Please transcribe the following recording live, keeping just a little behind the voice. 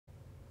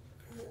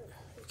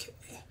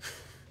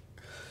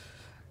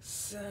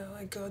So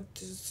I got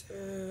this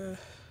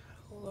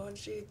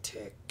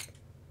logitech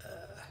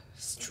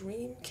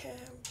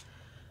streamcam,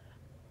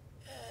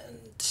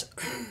 and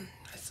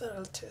I thought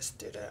I'll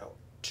test it out.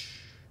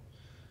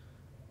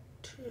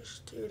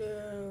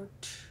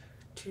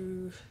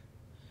 To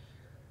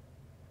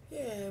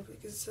yeah,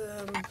 because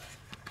I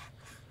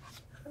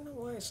don't know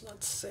why it's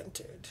not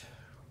centered.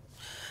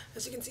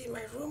 As you can see,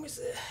 my room is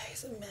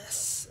a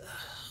mess.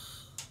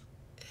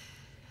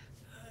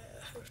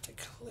 I have to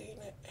clean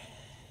it.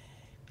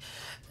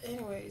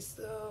 Anyways,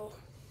 so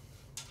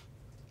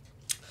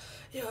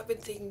yeah, I've been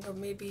thinking of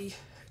maybe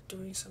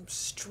doing some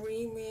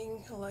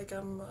streaming. Like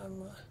I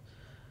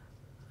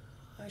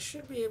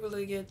should be able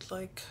to get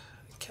like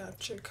a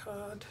capture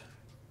card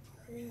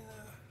in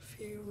a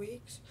few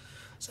weeks,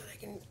 so I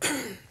can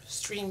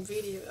stream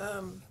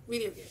video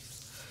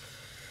games.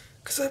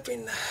 Cause I've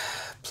been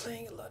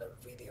playing a lot of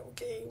video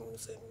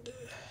games, and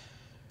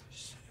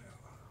so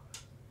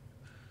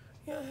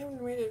yeah, I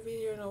haven't made a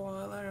video in a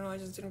while. I don't know. I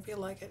just didn't feel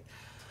like it.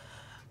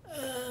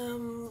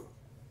 Yeah,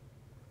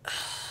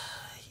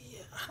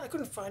 I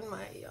couldn't find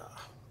my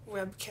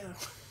webcam.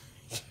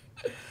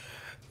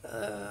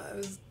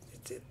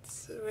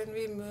 It's when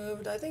we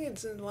moved. I think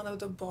it's in one of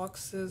the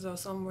boxes or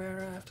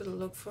somewhere. I have to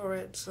look for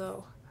it.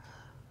 So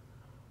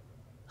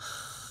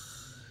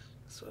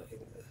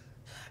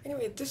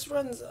anyway, this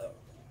runs.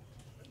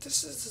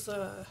 This is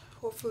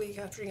hopefully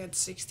capturing at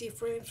 60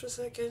 frames per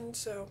second.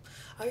 So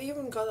I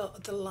even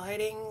got the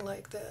lighting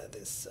like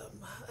this.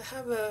 I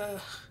have a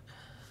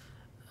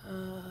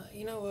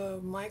a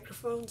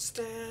microphone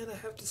stand I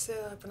have to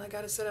set up, and I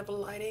got to set up a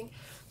lighting,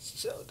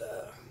 so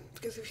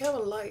because if you have a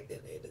light,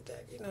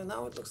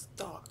 now it looks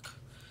dark,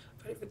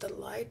 but with the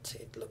light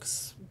it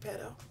looks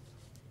better.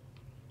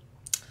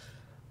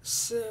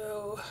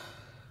 So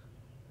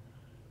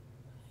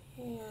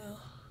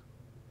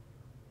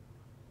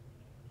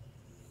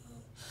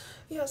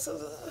yeah, so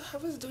I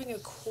was doing a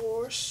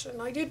course,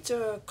 and I did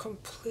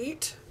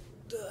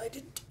I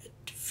did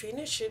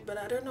finish it, but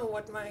I don't know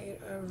what my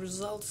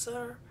results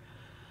are.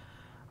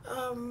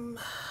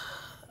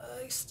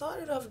 I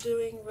started off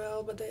doing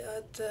well, but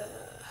at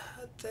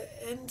the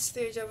end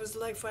stage, I was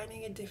like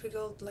finding it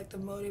difficult, like the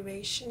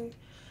motivation.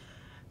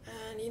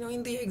 And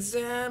in the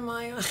exam,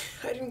 I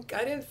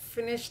didn't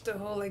finish the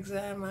whole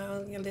exam. I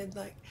only did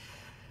like,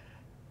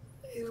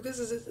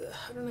 because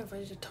I don't know if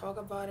I should talk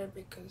about it,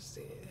 because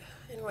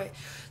anyway.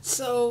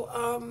 So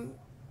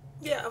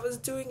yeah, I was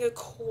doing a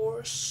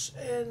course,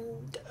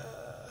 and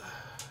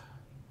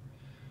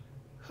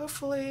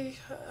hopefully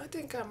I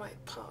think I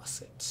might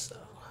pass it. So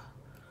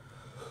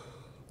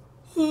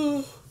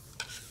I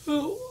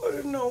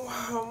don't know.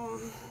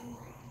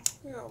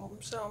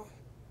 So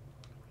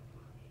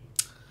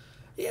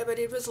yeah, but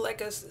it was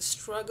like a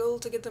struggle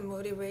to get the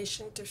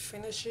motivation to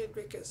finish it,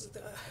 because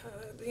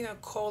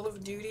Call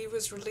of Duty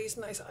was released,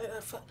 and I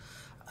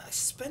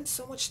spent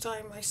so much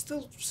time. I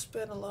still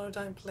spend a lot of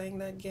time playing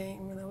that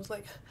game, and I was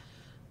like,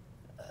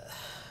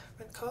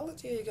 when Call of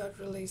Duty got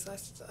released, I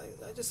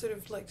just sort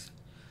of like,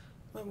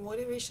 my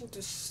motivation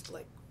to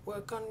like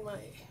work on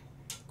my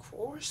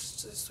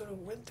course just sort of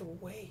went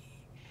away.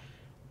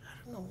 I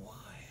don't know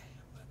why,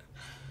 but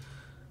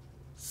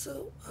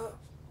so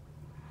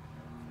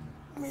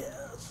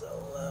yeah,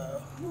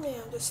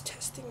 I'm just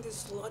testing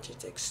this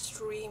Logitech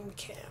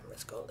streamcam.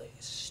 It's called a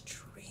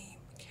streamcam.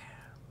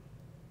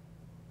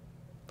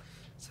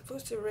 It's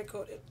supposed to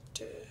record at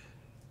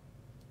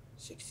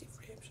 60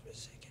 frames per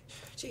second.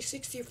 See,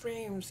 60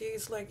 frames. See,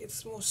 it's like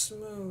it's more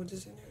smooth,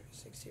 isn't it?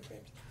 60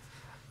 frames.